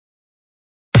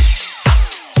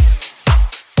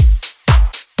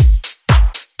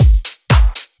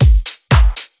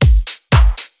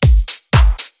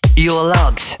You're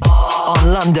logged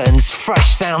on London's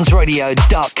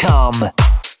FreshSoundsRadio.com.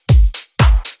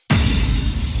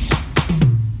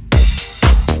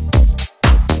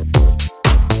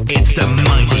 It's the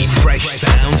mighty Fresh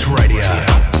Sounds Radio.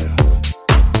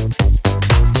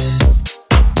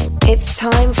 It's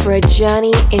time for a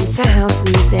journey into house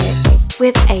music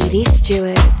with A.D.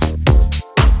 Stewart.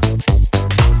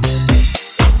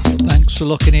 Thanks for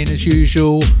locking in as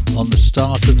usual on the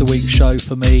start of the week show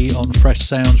for me on Fresh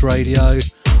Sounds Radio.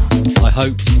 I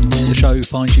hope the show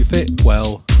finds you fit,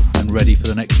 well, and ready for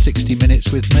the next 60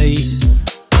 minutes with me.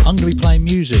 I'm going to be playing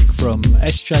music from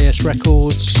SJS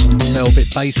Records,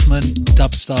 Velvet Basement,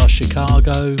 Dubstar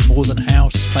Chicago, More Than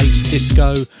House, Space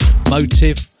Disco,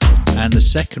 Motive, and the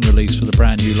second release for the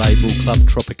brand new label Club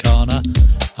Tropicana.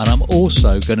 And I'm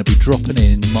also going to be dropping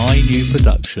in my new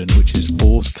production, which is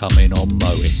forthcoming on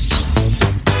Moits.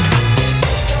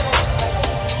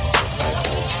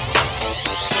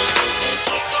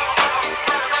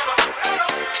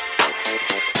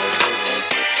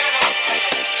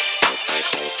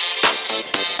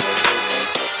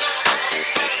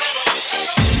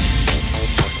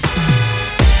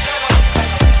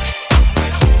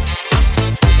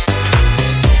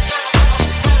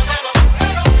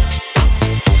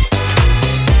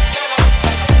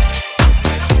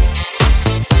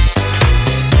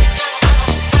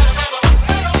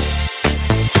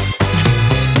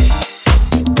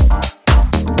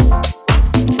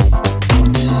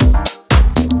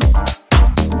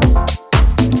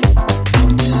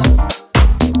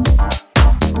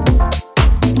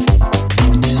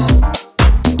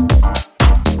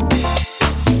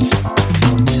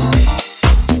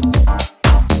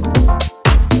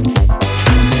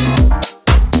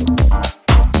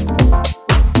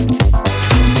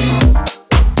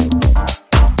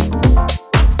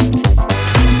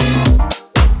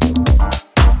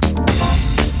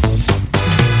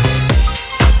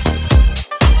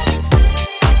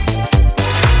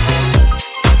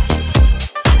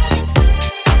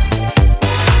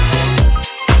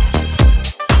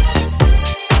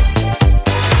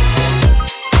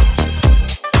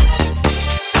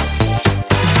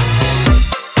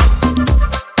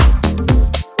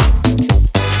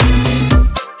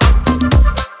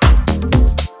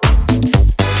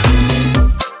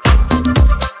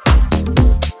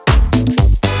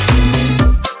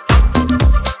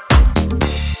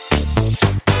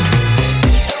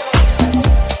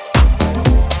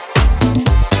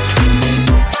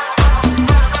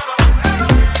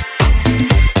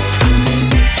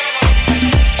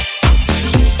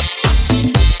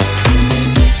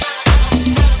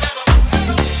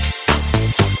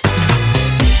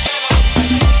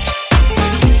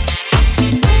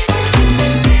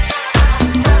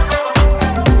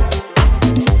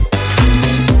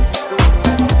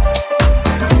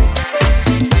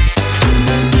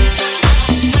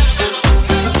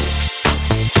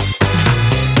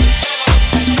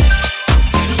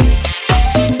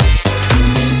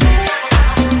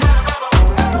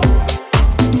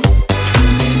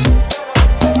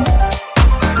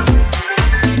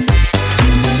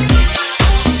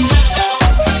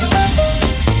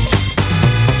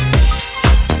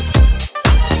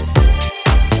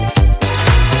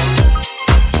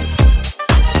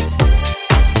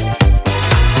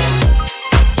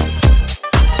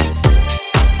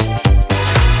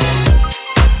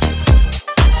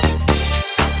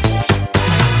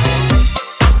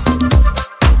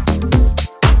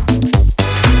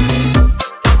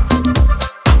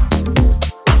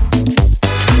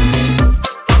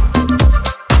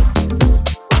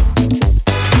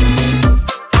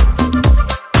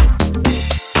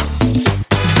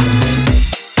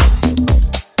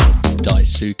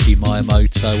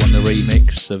 On the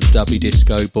remix of Dubby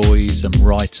Disco Boys and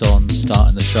Right On,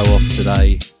 starting the show off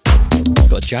today. It's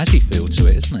got a jazzy feel to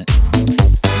it, isn't it?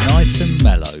 Nice and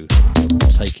mellow,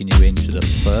 taking you into the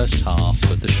first half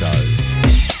of the show.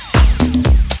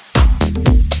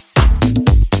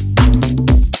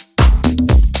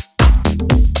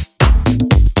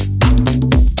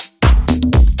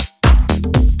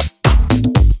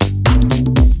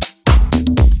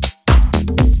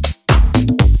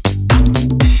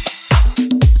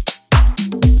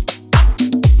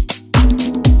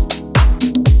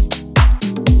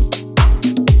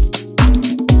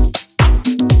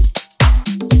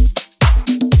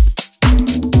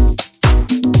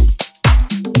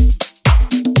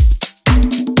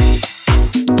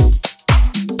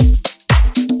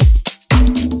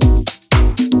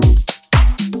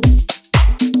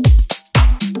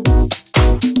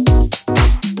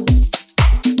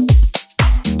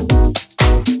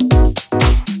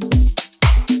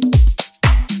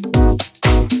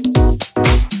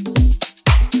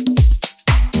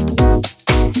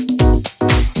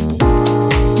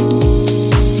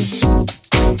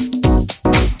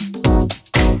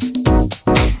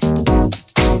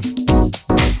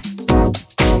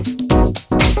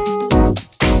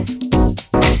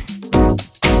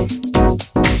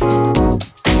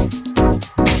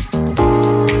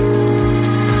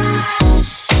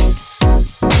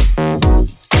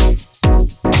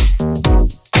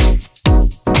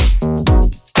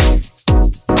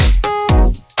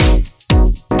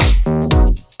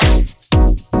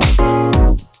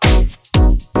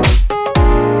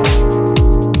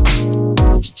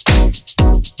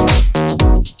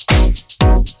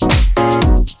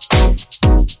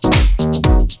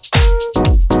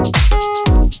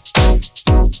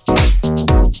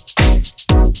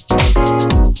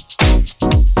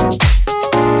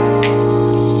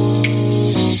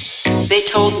 They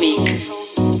told me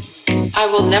I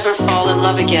will never fall in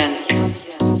love again.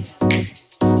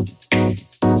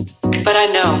 But I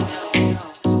know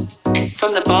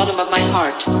from the bottom of my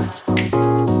heart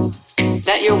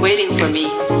that you're waiting for me.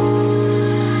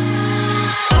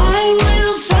 I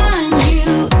will find you.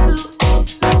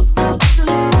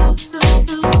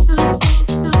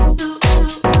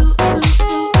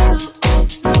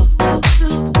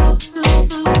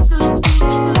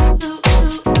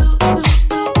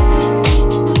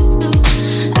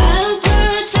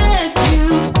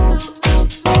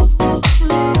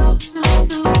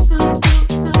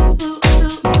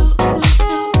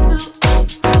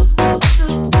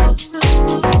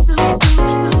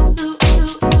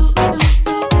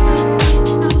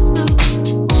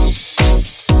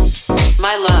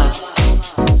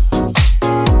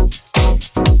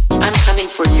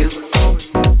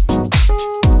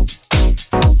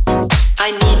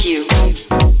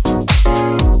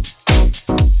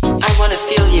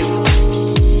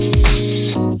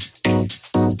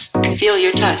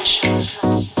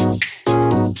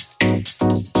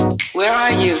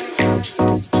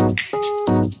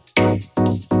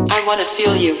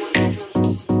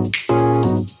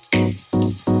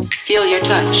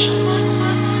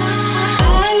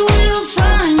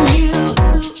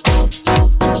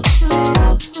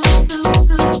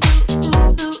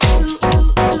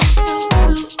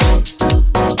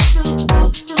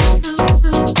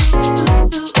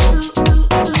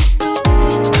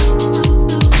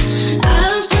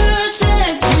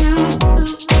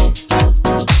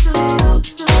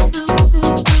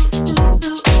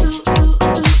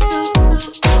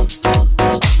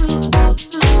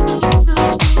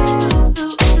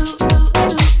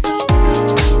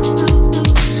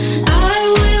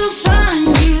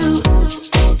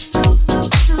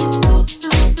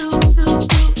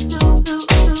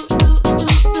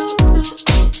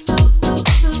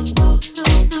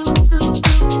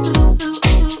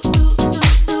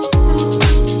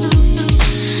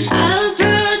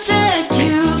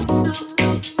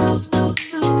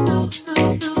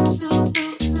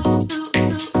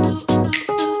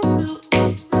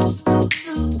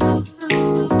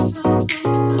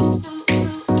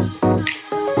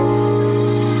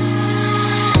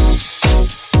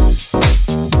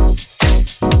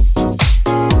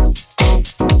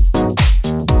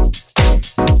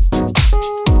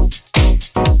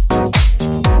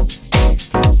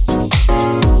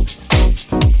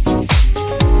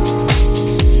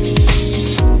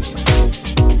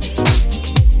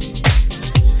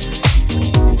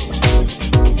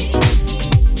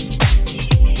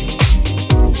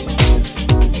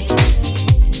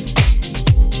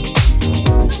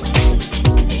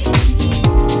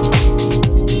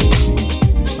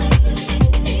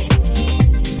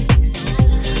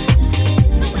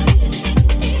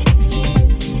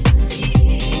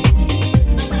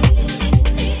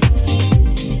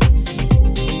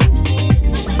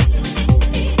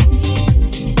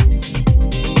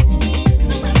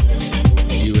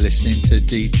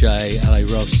 DJ LA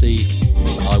Rossi.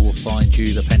 I Will Find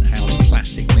You, the Penthouse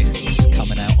Classic Mix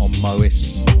coming out on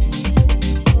Mois.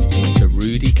 Into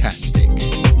Rudy Castic,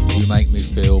 You Make Me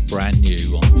Feel Brand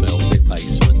New on Velvet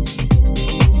Basement.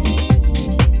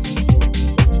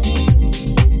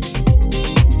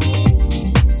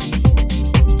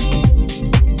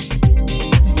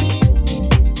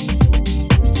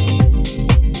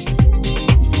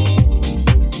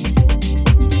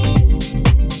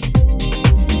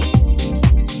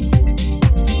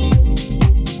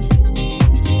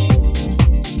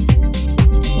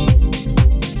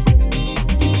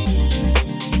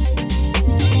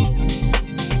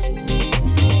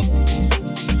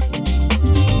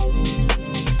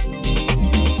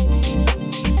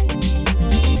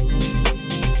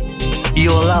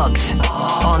 You're logged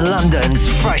on London's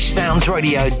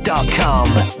FreshSoundsRadio.com.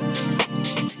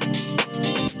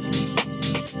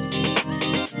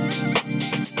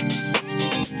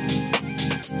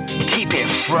 Keep it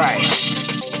fresh.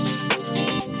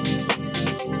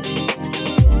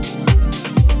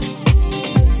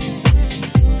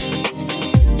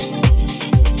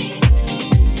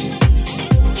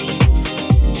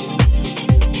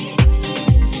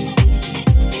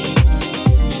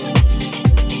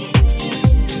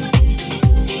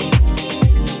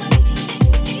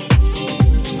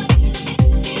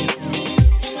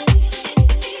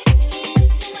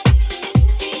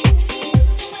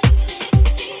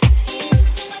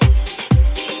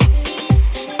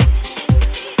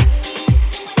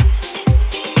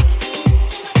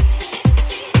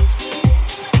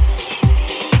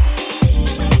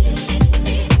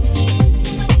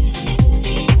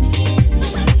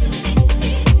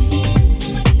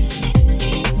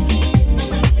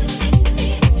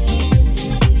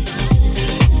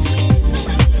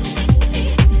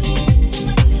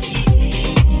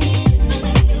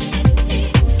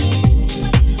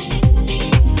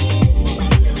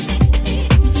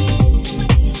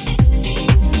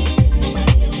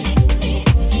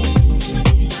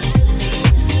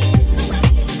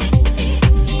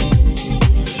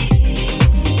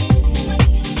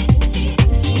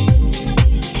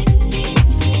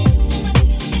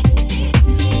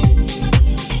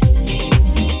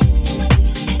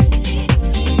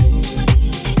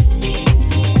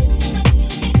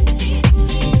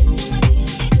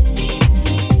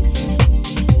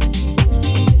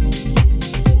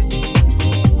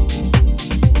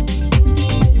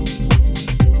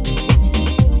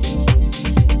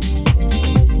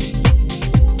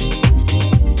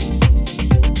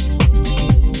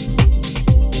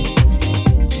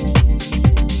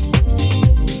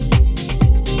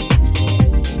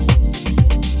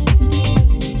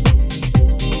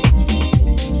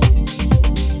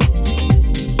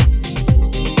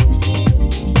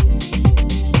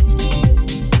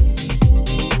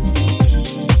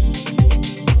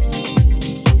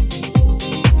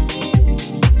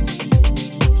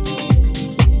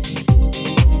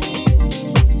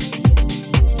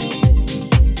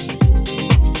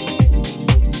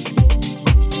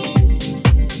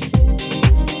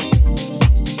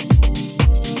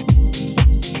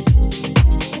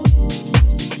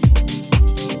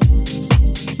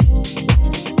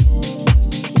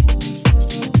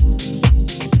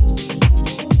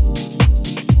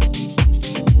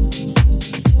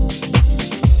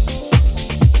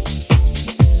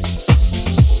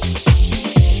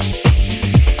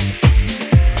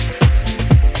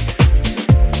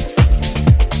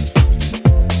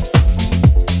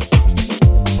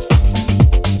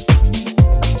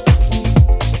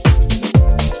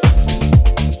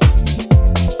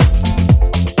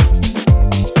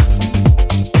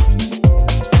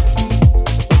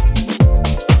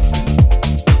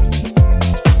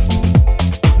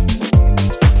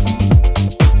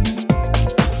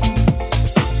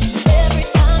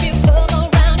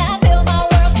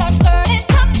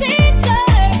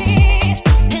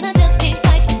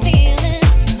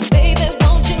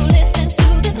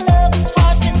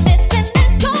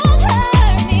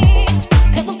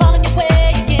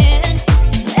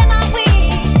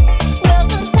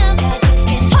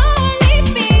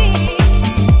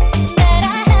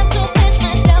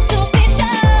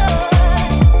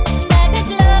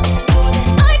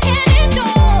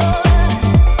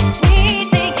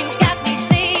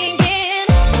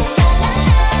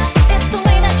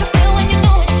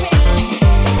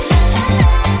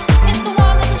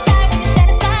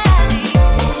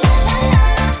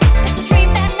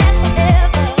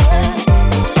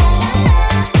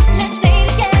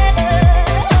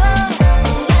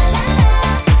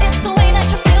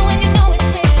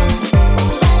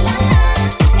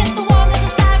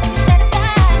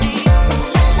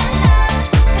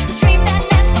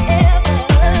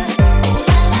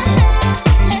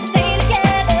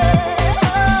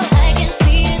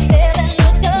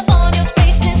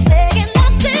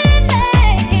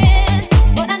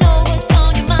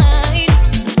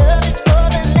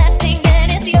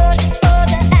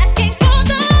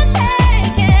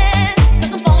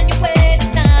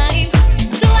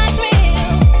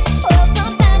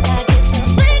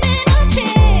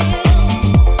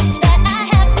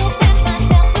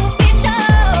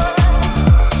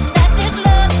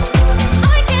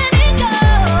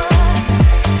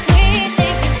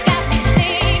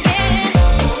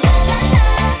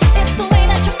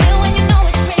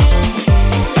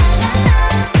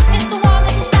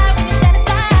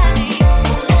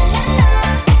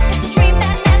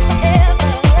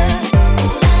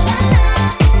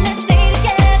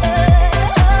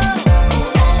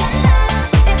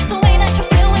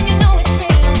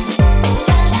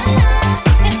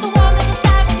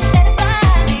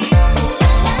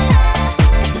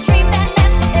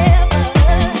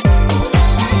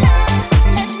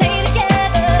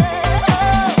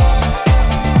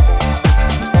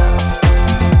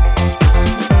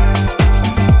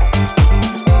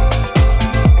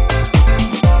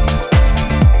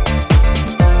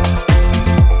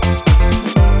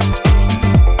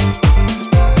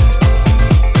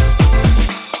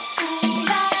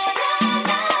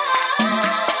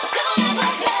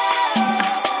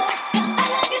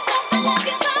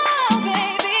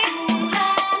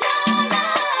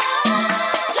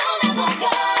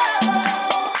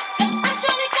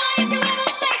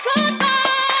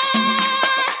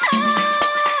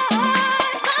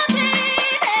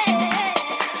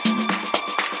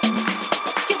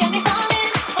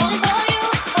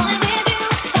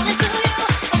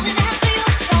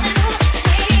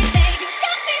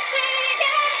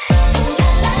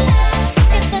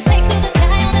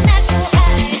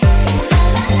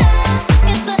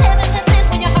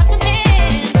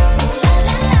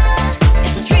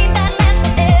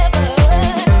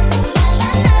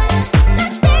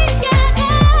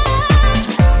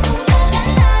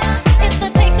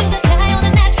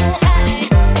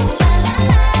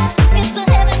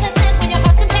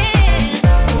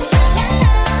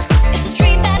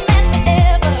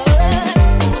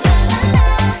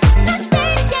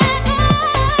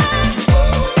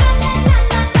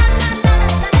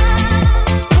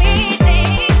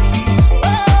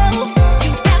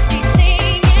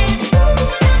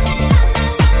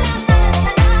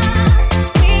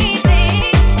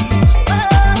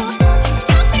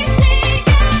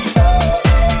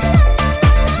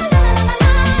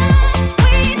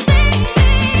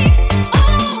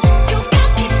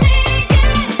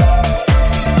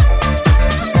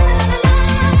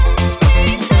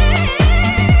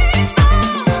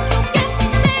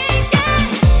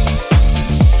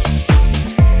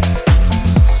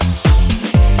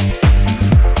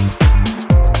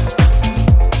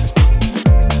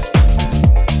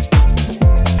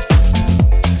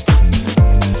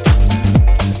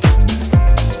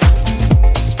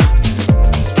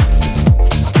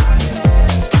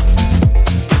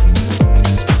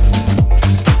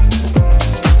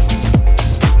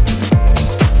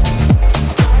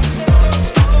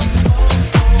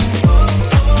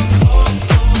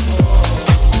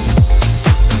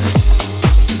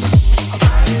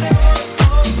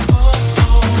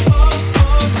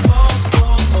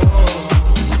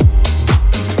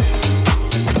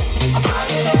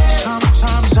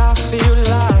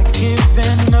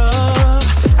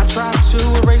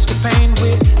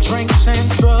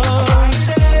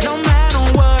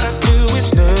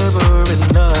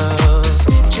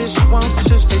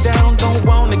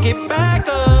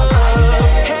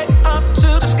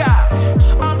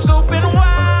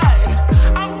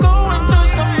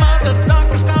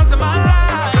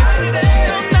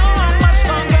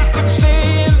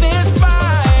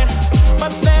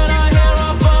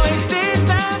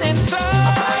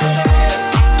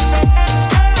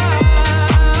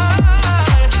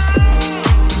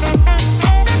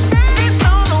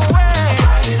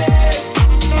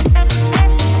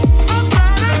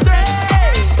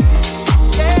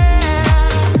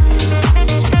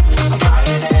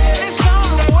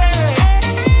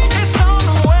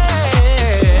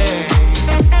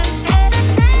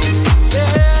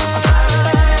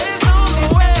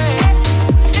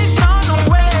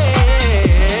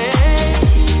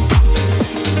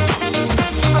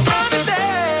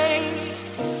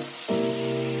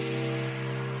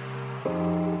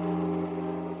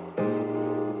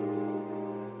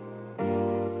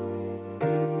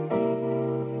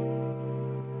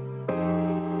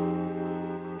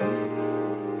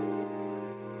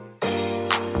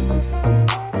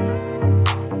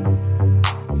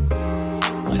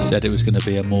 Said it was going to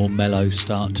be a more mellow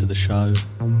start to the show.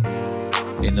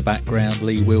 In the background,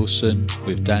 Lee Wilson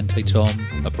with Dante Tom,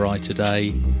 A Brighter Day,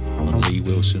 on Lee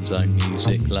Wilson's own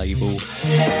music label.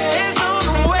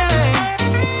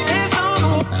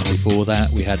 And before that,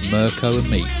 we had Mirko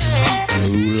and Meeks,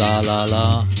 Ooh La La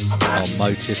La, on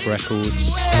Motive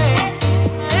Records.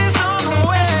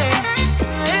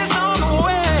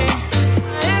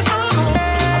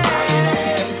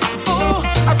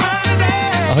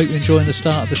 I hope you're enjoying the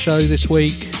start of the show this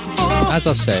week. As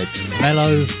I said,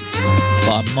 mellow,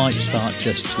 but I might start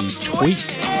just to tweak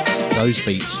those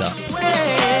beats up.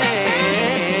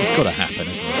 It's got to happen,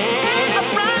 isn't it?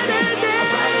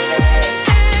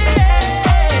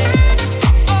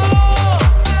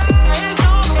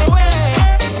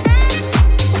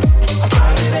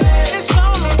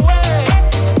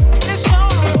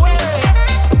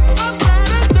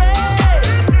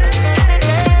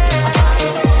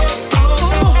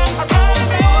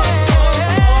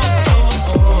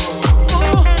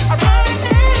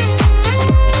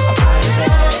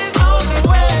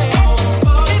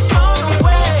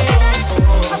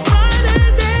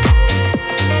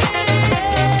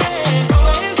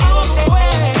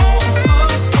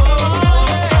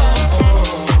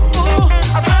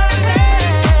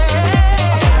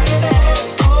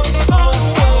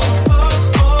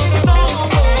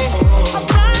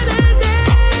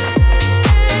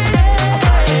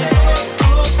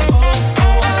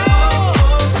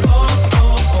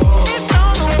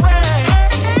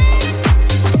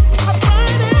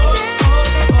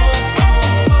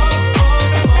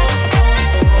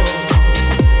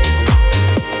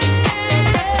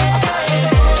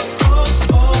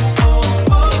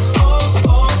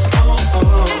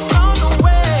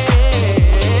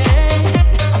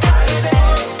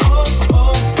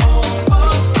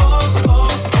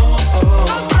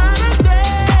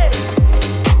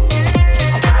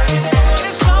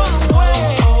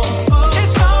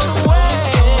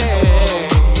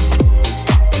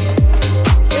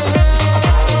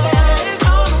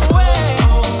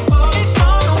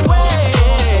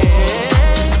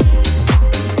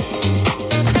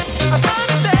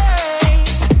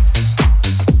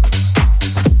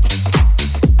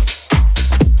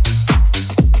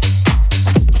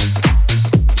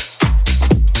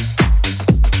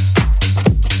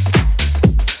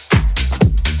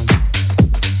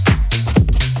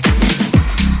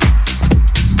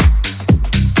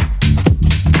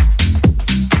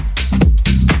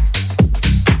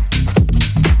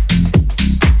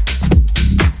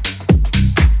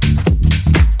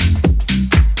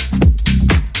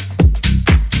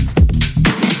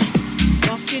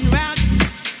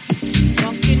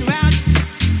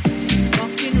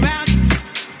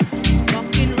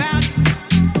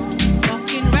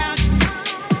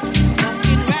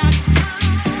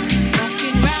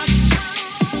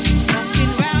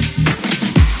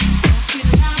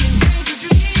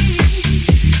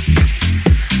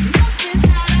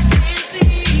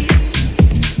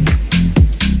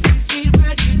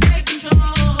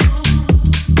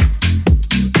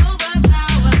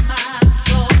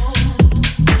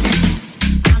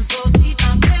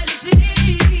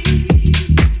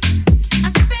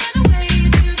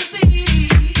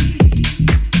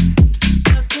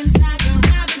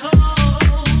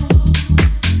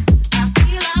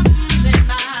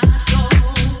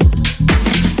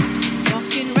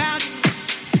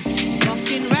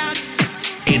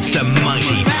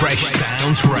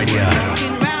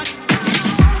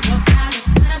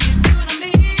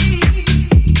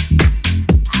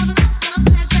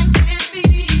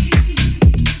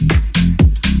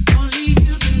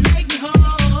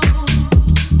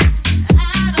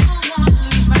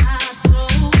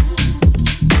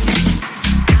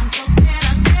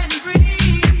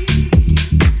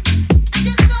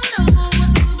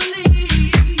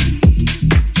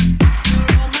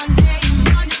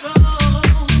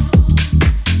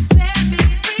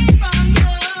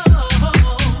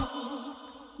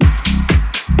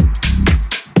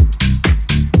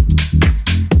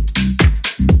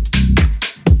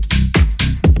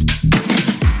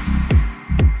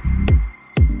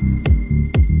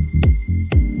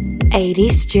 Adi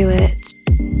Stewart.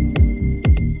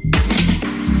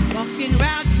 Walking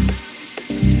round,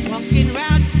 walking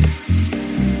round,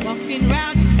 walking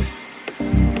round,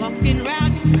 walking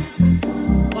round,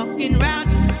 walking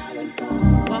round,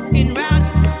 walking round,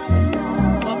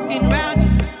 walking round, walking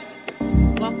round,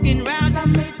 walking round,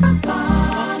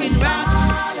 walking round,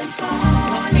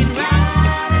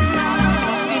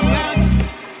 walking round,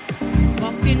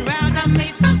 walking round, I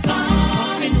made my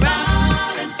walking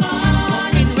round and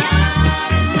walking round.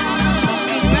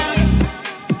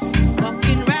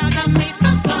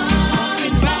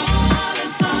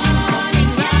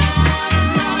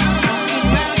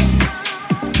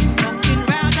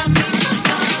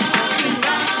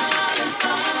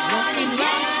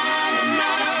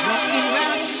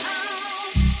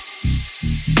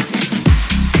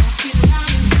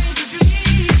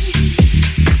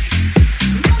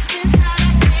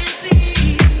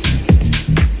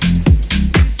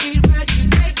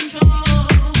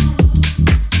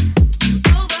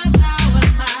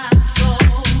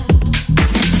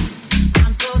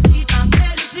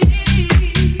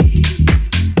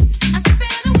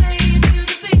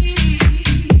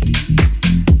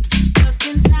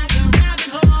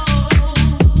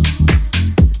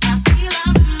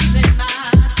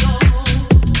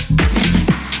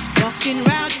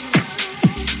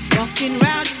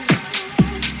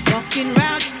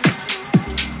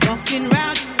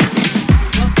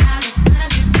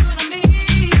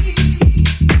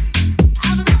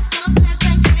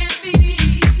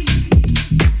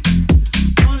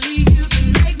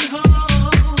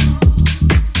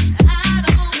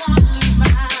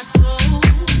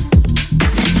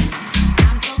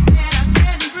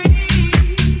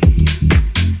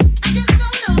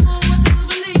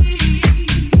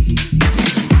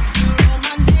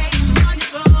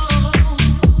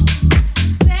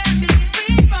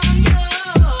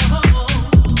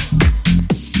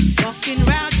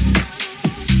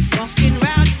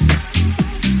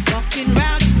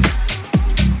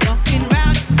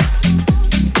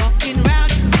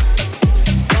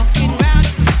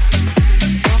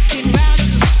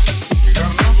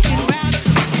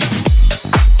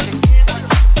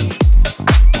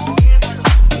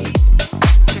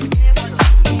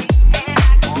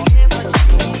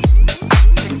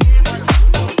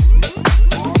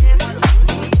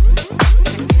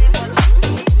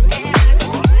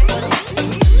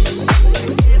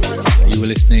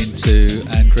 to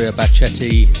Andrea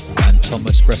Bacchetti and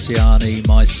Thomas Bresciani,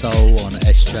 My Soul on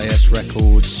SJS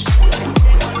Records.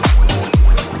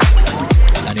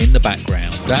 And in the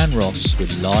background, Dan Ross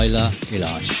with Laila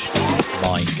Ilash,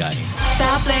 Mind Games.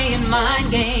 Stop playing mind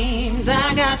games,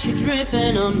 I got you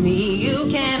dripping on me, you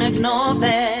can't ignore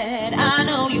that, I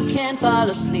know you can't fall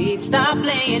asleep. Stop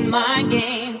playing mind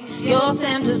games, your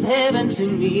scent is heaven to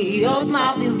me, your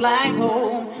smile feels like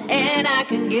home, and I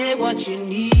can get what you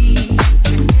need.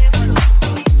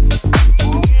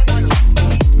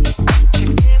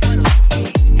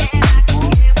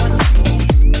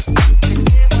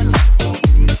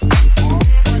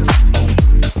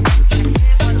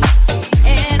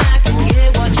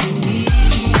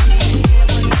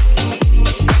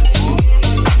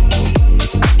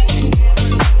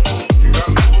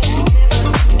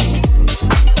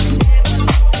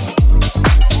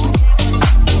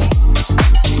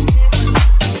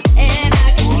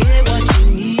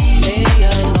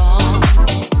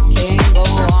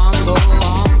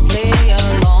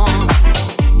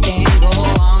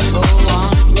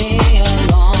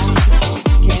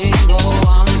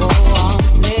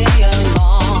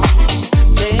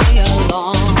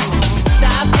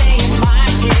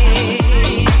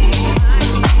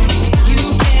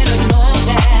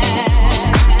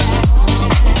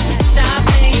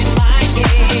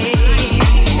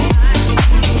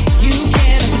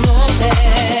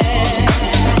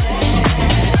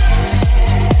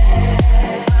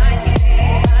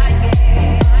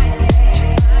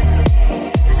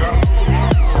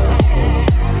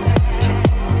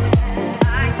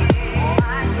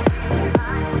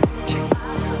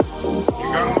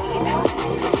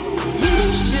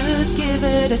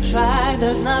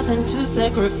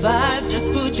 Sacrifice,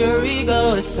 just put your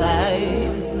ego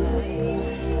aside.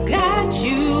 Got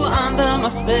you under my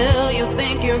spell, you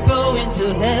think you're going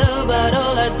to hell, but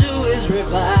all I do is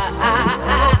revive.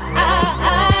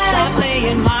 Stop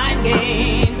playing mind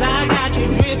games, I got you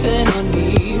dripping on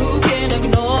me, who can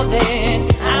ignore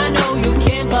that? I know you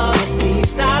can't fall asleep.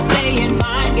 Stop playing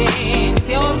mind games,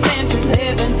 your scent is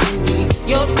heaven to me,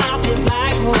 your smile is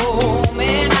like home,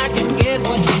 and I can get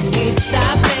what you need.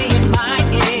 Stop playing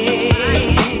mind games.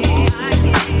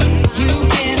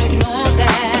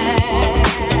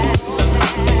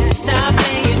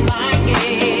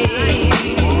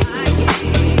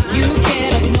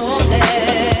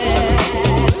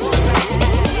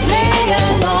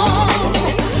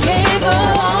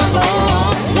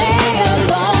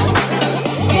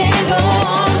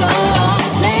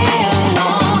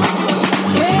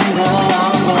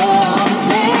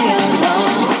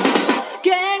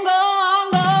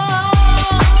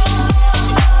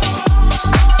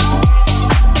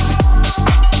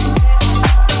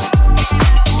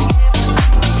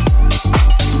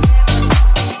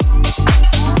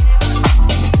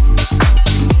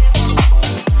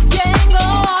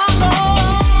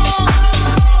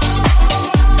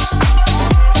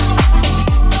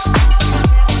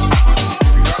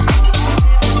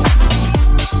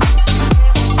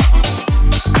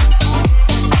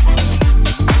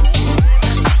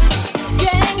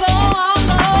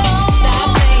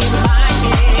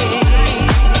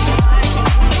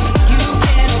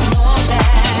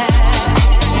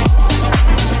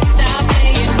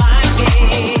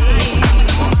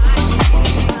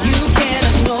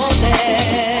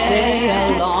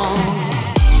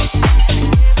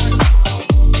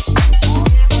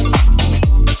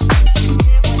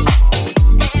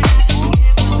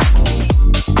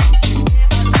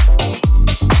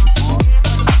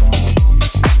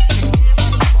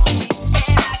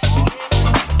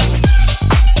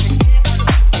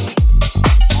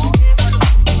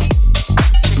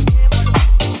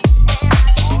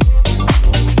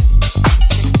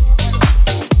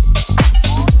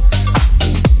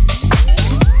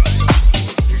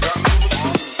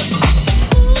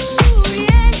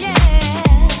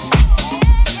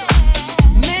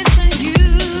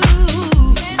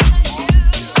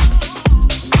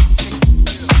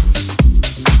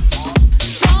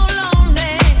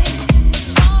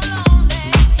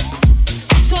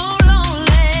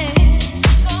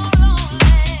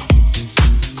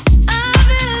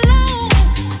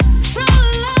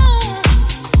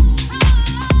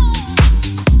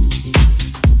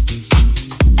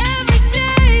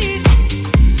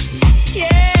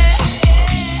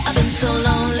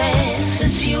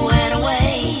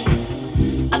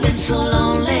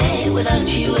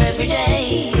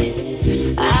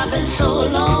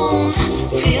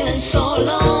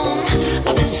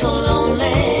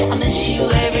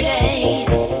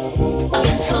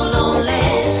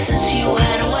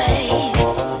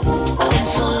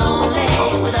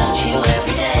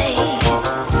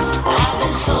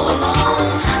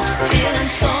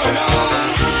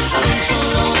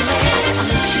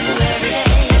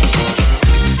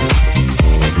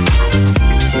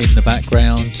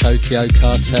 background, Tokyo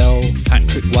Cartel,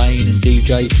 Patrick Wayne and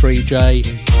DJ 3J.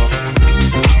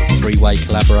 Three-way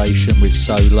collaboration with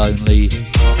So Lonely.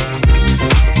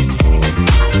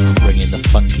 Bringing the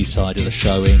funky side of the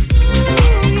show in.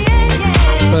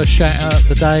 First shout out of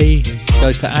the day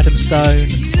goes to Adam Stone,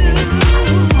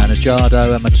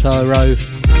 Anajado Amatoro.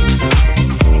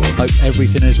 Hope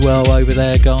everything is well over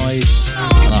there, guys,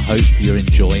 and I hope you're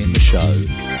enjoying the show.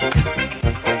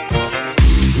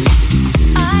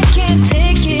 I can't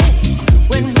take it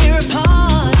when we're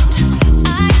apart.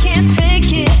 I can't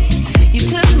fake it. You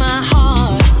took my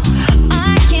heart.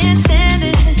 I can't stand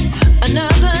it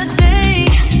another day.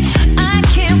 I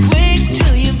can't wait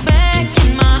till you're back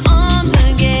in my arms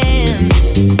again.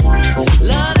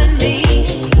 Loving me,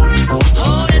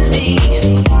 holding me.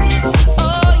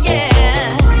 Oh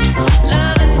yeah.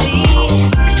 Loving me,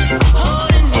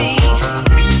 holding me,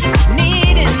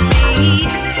 needing me.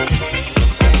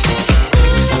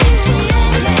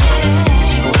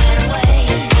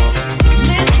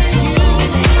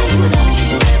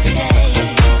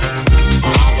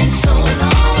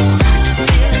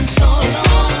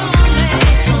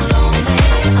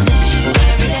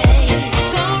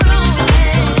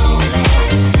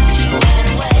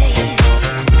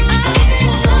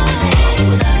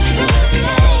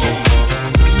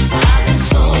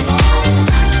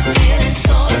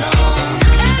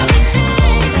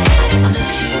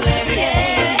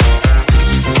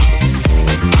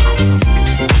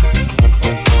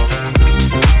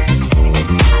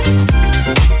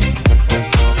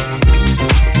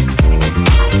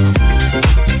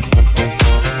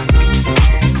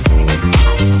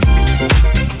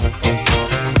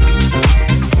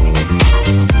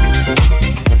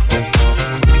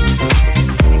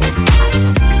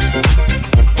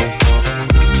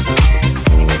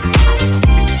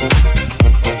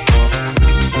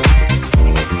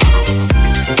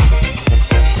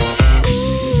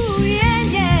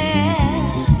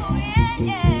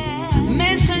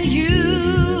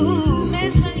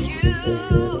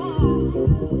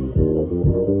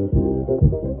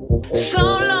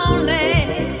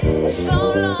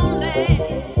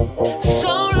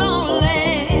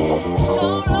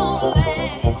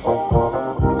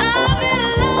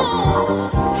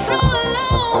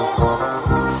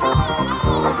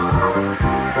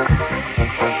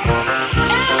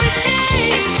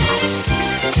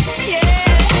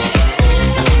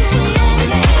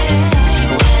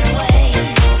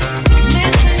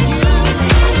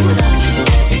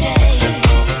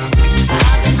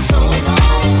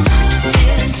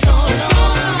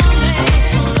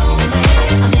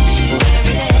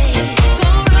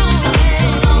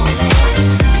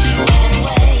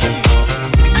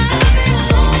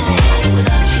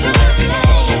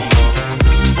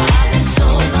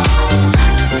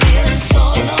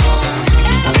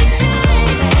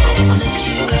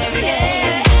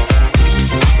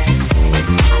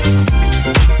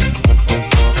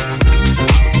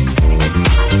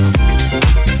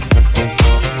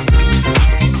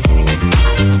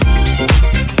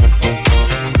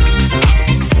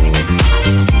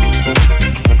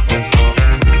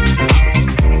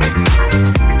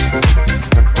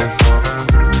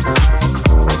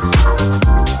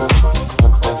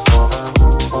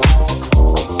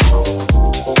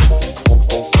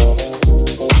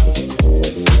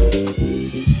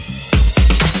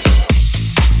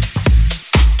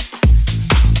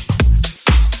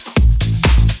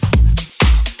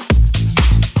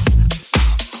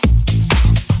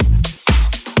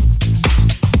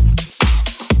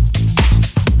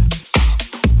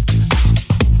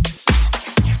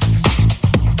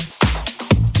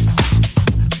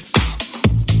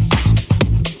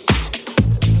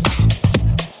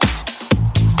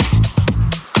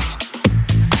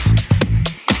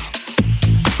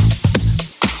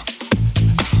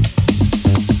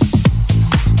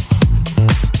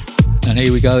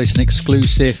 Here we go, it's an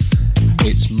exclusive.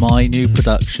 It's my new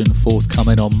production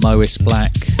forthcoming on Mois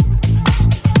Black.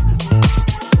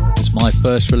 It's my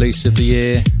first release of the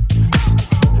year.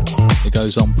 It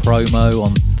goes on promo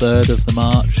on 3rd of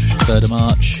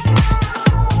March.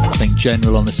 I think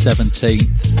general on the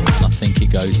 17th. And I think it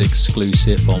goes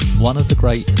exclusive on one of the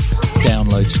great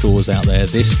download stores out there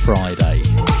this Friday.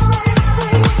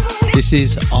 This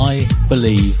is I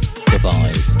Believe the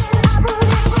Vibe.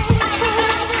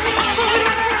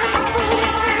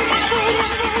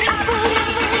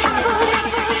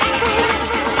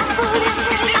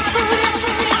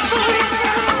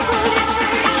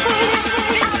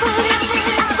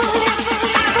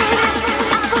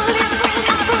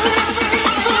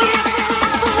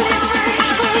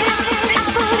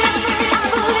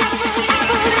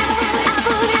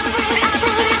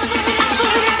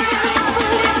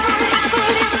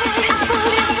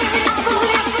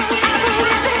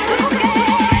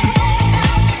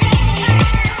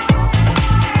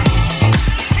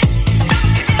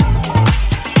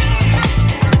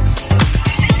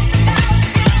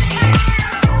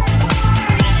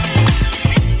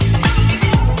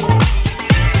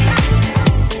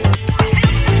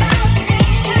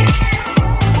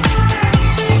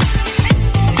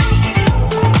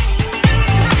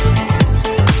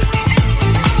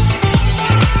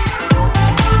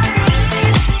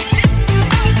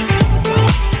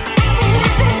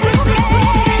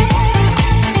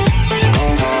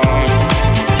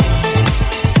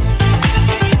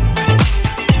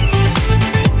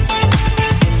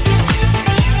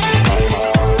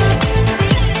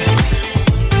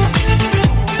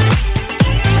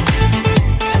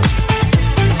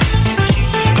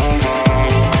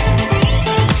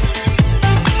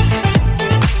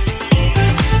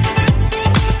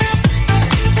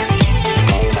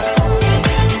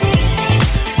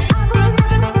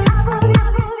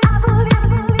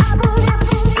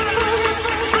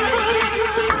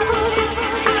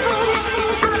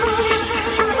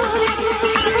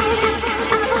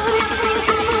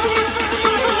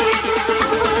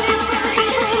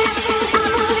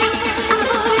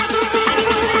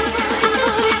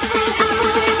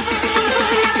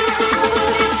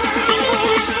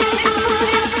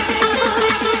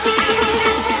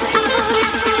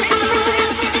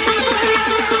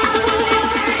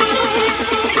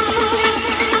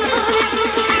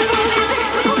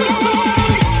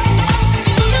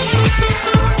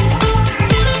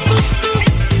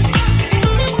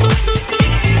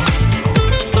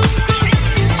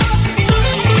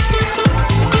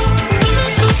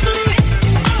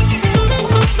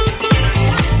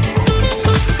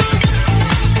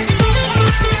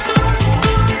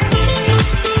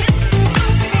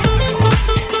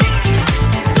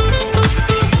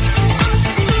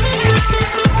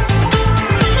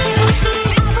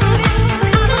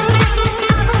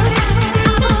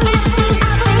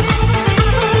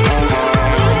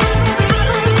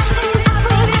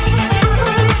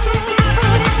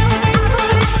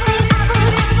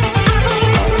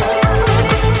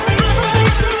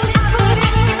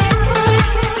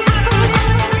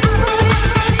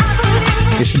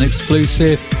 an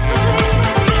exclusive.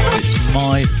 It's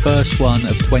my first one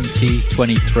of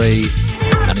 2023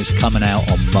 and it's coming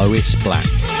out on Mois Black.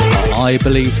 I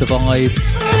Believe the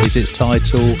Vibe is its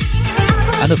title.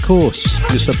 And of course,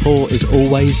 your support is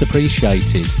always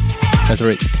appreciated, whether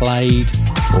it's played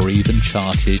or even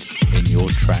charted in your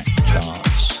track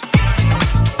charts.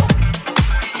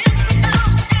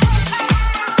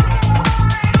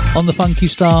 On the funky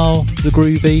style, the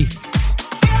groovy,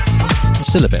 there's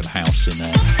still a bit of house in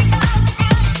there.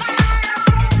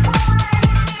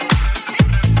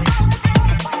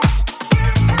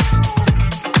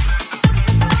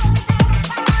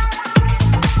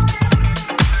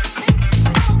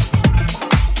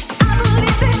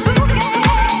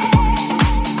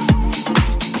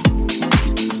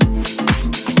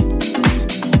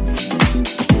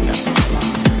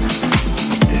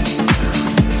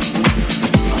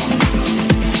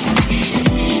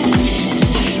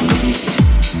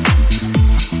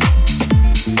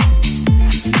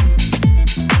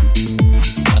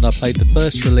 Played the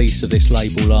first release of this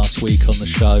label last week on the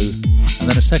show, and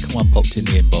then a second one popped in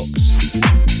the inbox.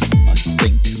 I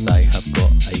think they have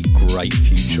got a great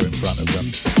future in front of them.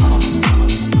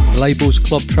 The label's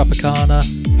Club Tropicana,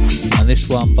 and this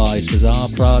one by Cesar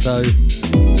Prado,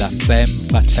 La Femme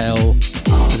Fatale.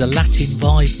 There's a Latin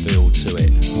vibe feel to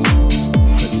it,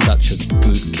 but such a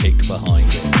good kick behind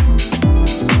it.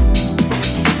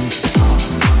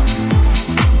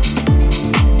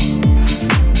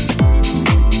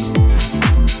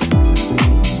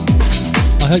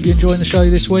 I hope you're enjoying the show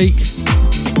this week.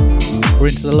 We're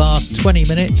into the last 20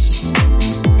 minutes.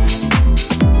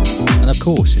 And of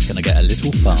course, it's going to get a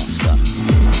little faster.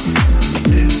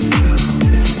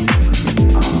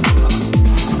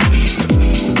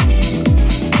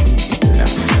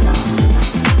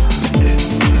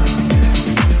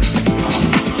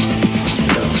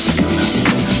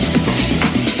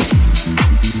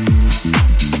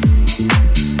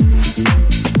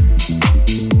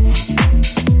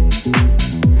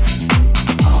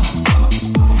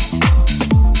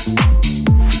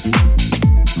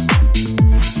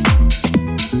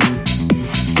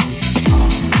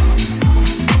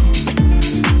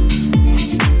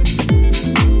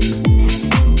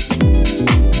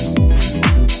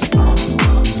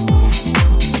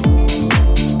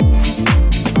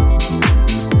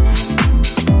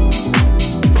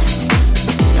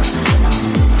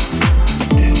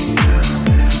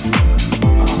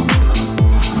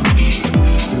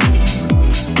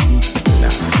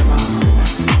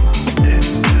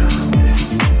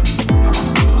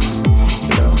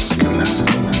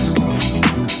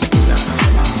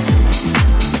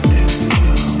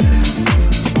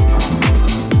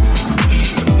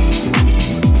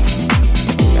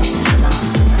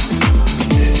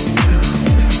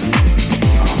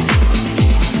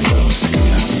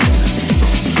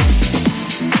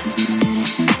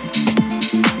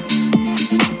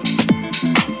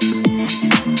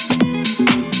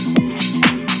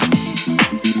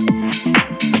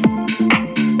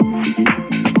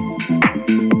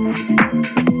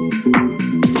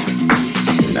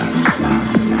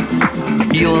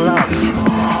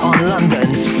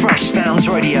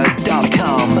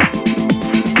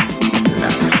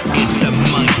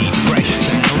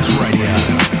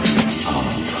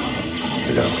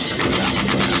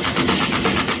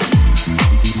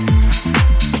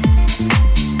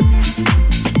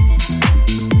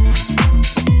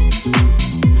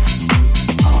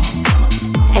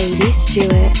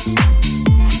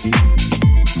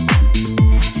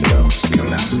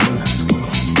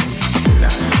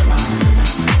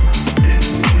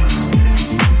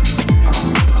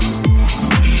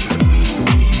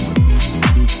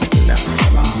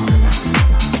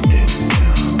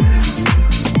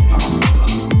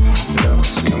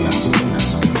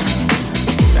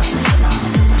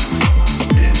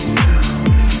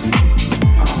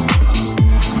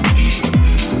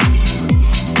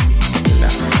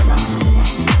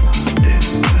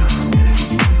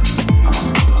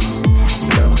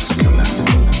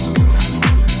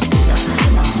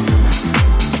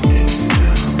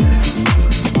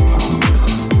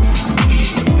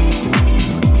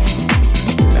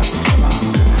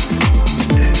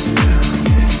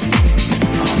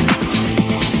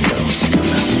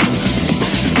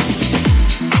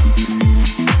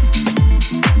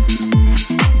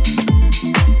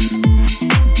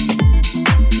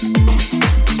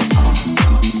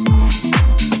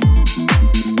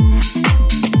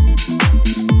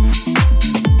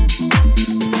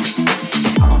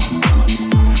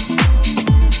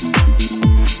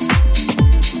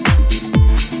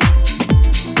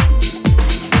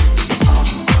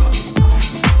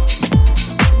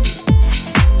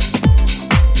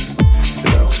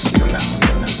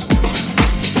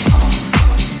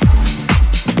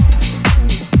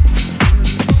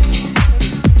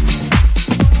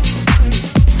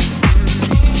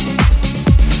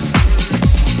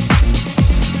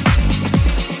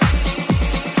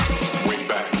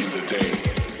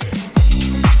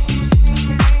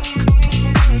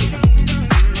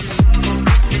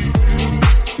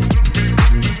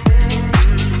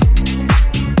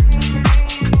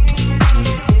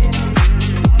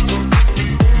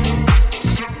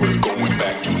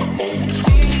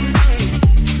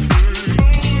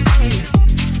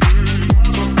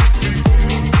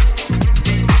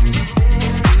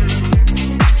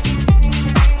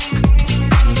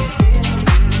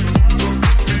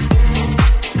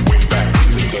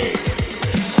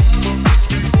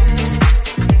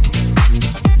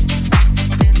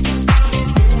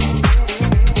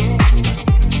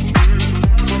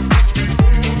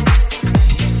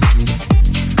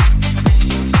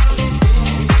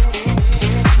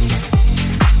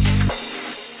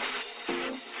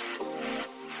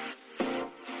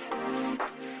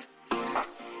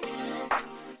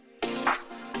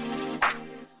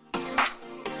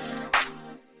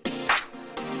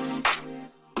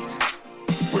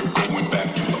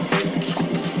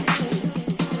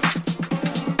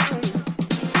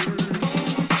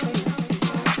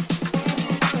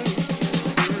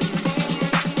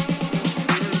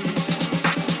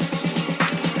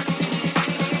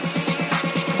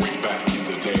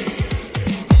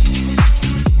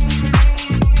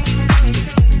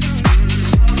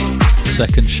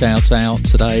 Second shout out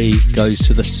today goes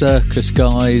to the Circus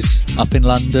guys up in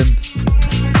London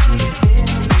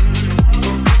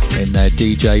in their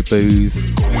DJ booth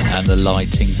and the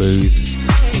lighting booth.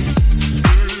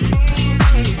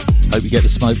 Hope you get the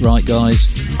smoke right, guys.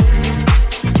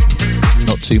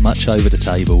 Not too much over the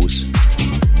tables.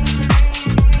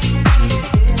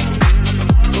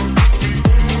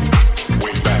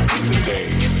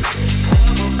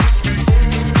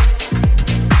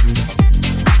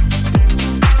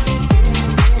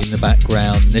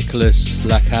 Background, Nicholas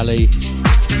Lacali,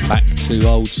 back to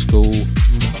old school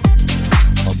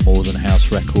on More Than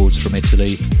House Records from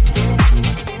Italy.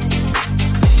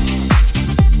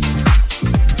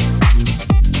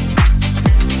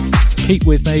 Keep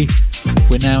with me,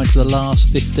 we're now into the last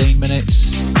 15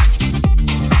 minutes.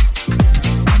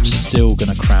 I'm still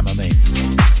gonna cram them in.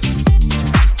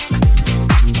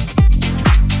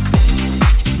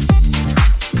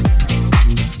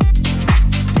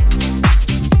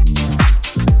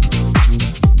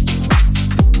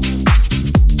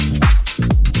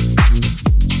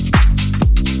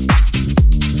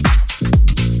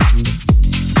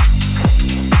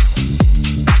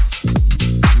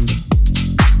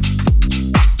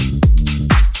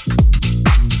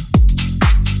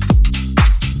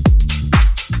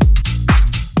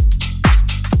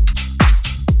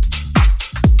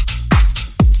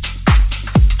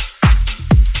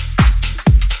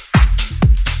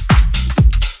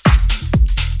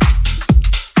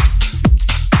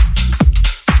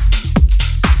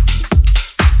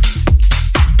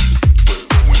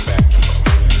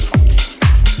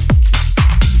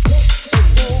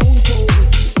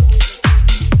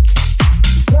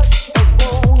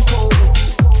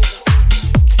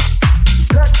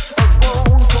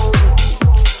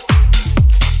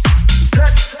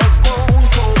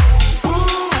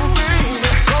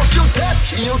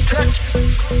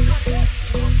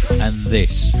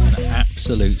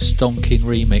 Absolute stonking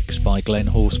remix by Glenn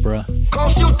Horsburgh.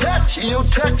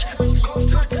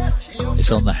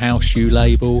 It's on the House Shoe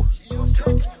label.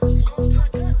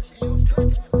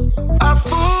 I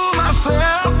fool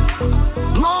myself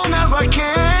long as I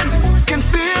can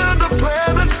feel the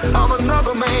presence of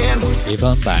another man. If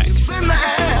I'm back,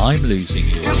 I'm losing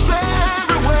you. It's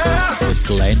everywhere. The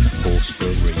Glenn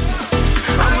Horsburgh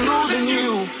remix. I'm losing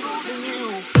you.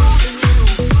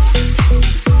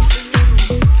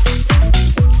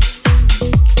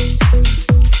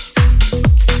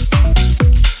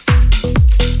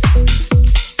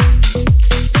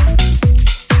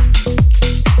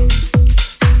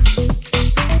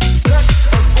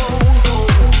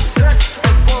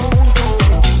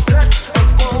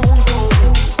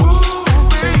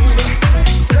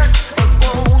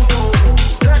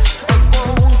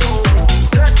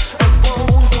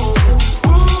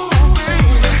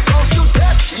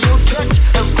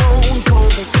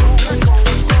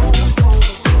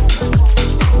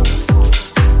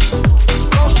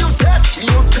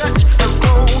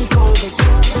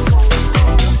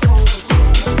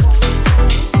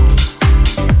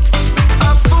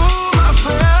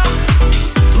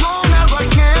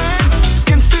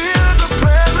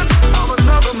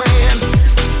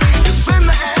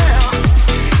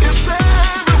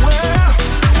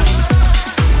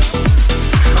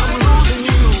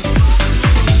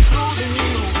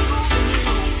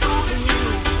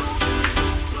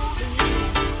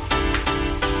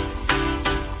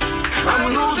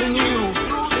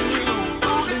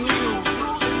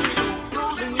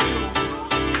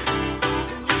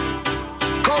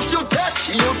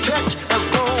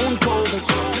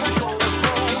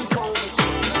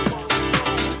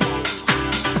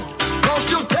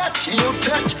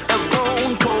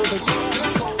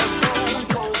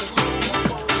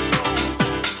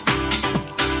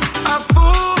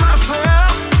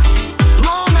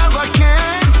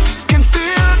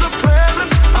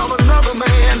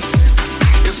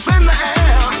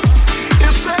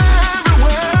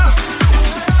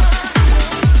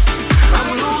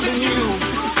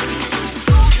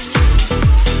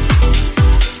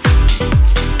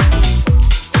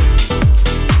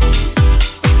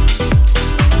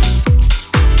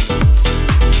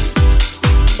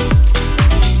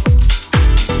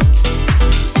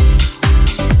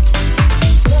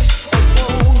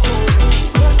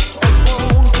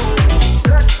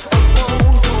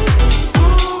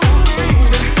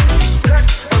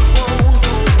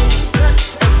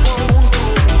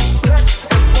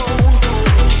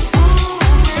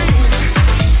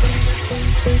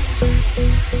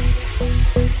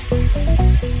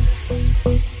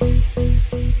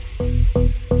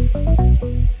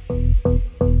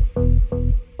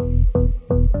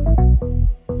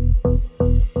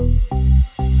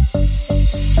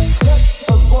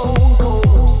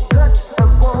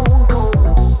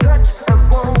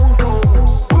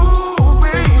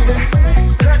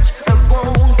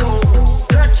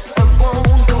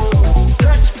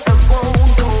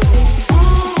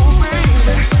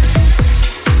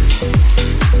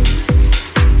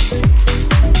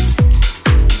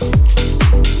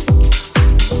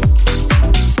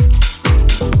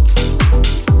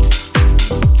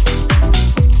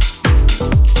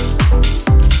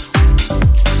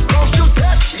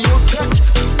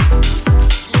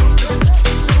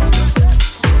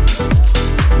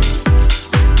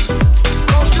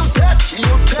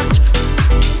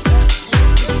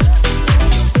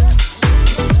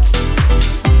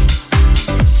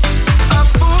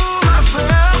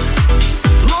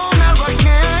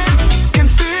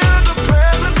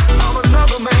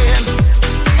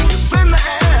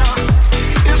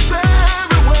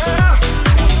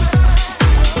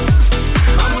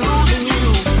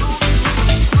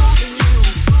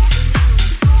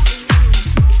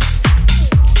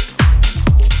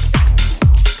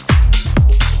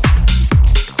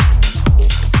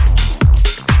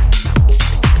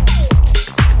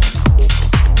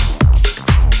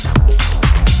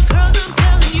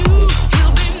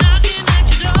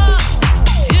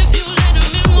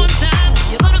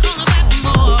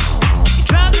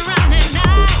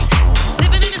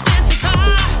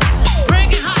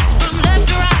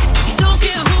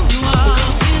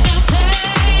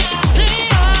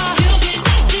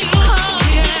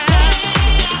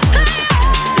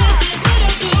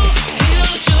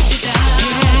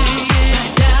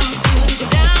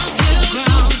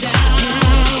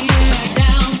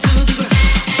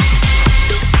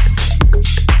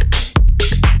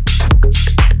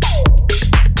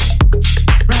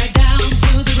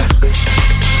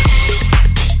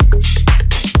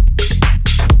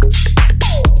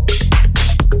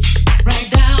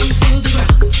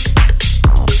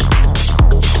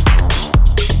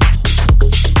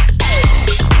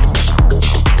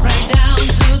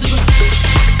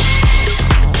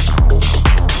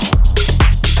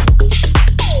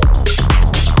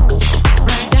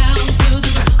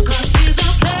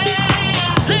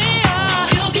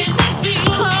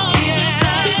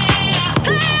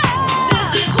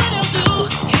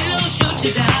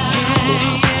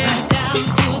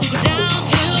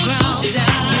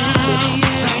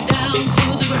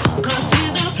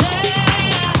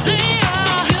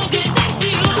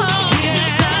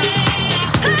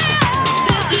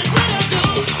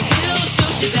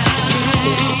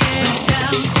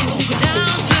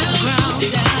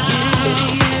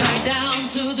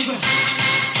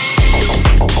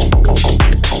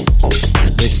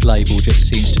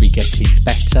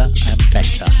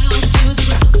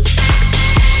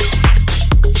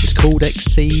 called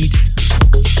Exceed.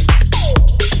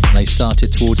 They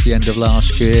started towards the end of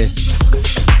last year.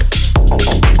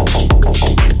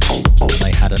 And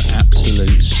they had an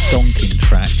absolute stonking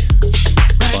track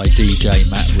by DJ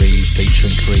Matt Reed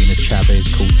featuring Karina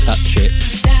Chavez called Touch It,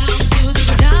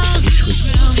 which was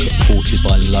supported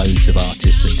by loads of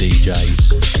artists and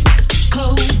DJs.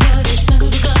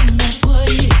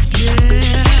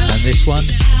 And this one,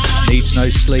 Needs No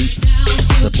Sleep,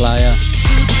 The Player.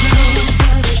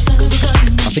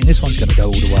 I think this one's going to go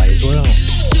all the way as well.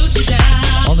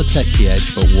 On the techie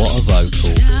edge, but what a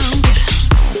vocal.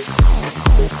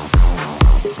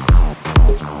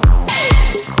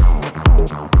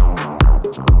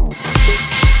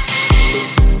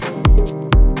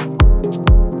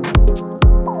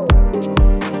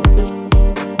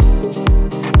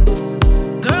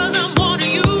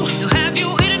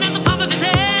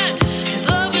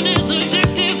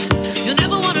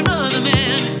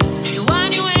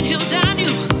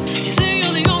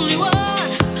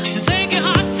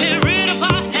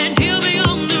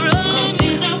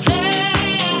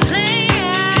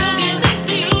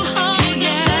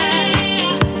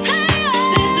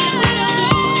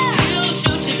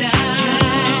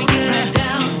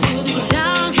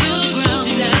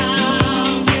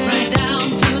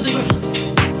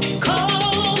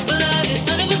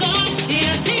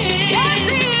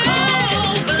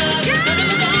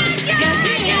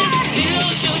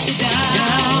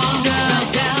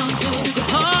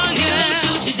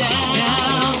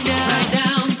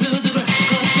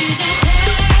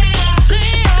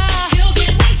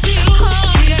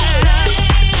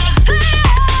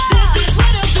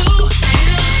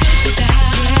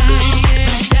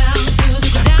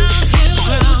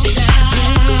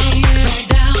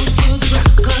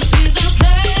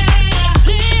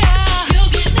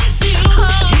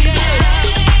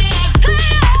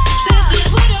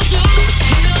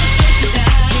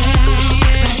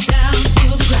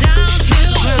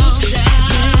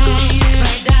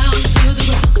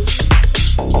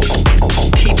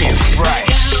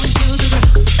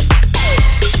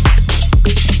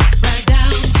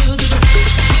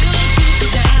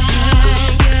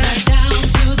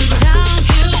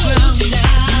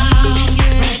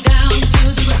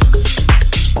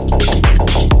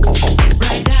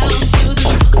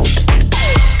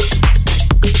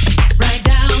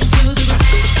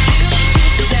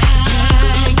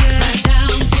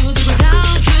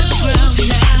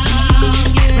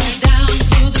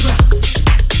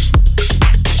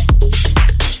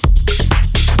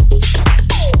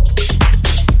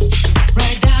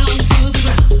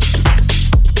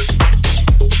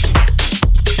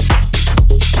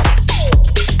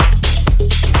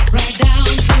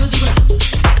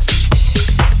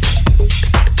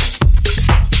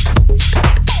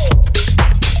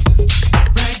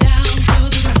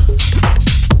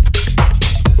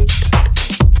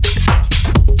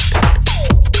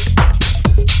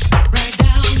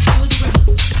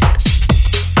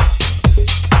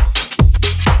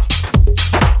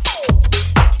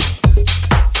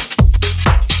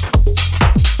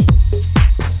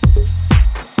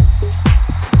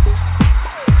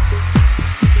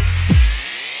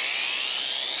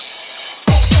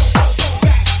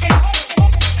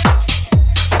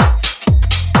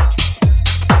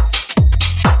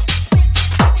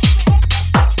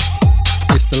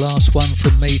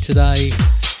 Today,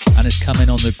 and it's coming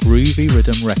on the Groovy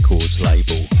Rhythm Records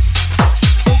label.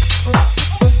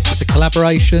 It's a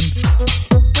collaboration,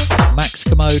 Max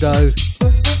Komodo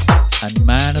and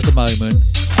man of the moment,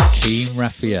 Hakeem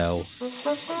Raphael.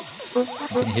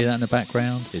 You can hear that in the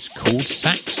background. It's called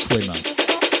Sax Swimmer,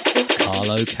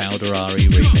 Carlo Calderari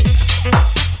remix.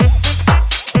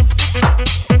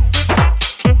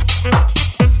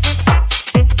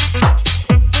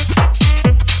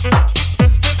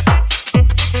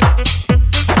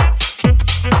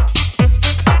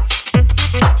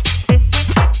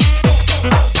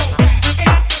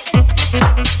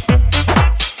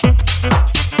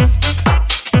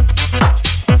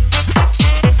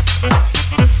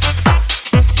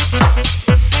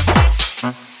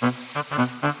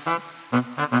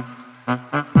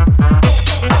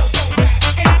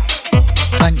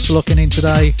 Locking in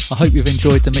today. I hope you've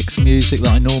enjoyed the mix of music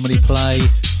that I normally play.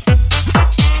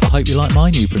 I hope you like my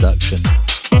new production.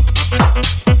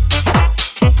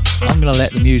 I'm going to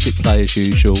let the music play as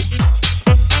usual,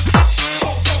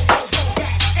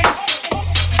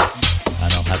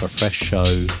 and I'll have a fresh show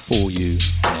for you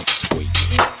next week.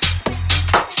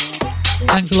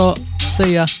 Thanks a lot.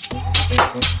 See ya.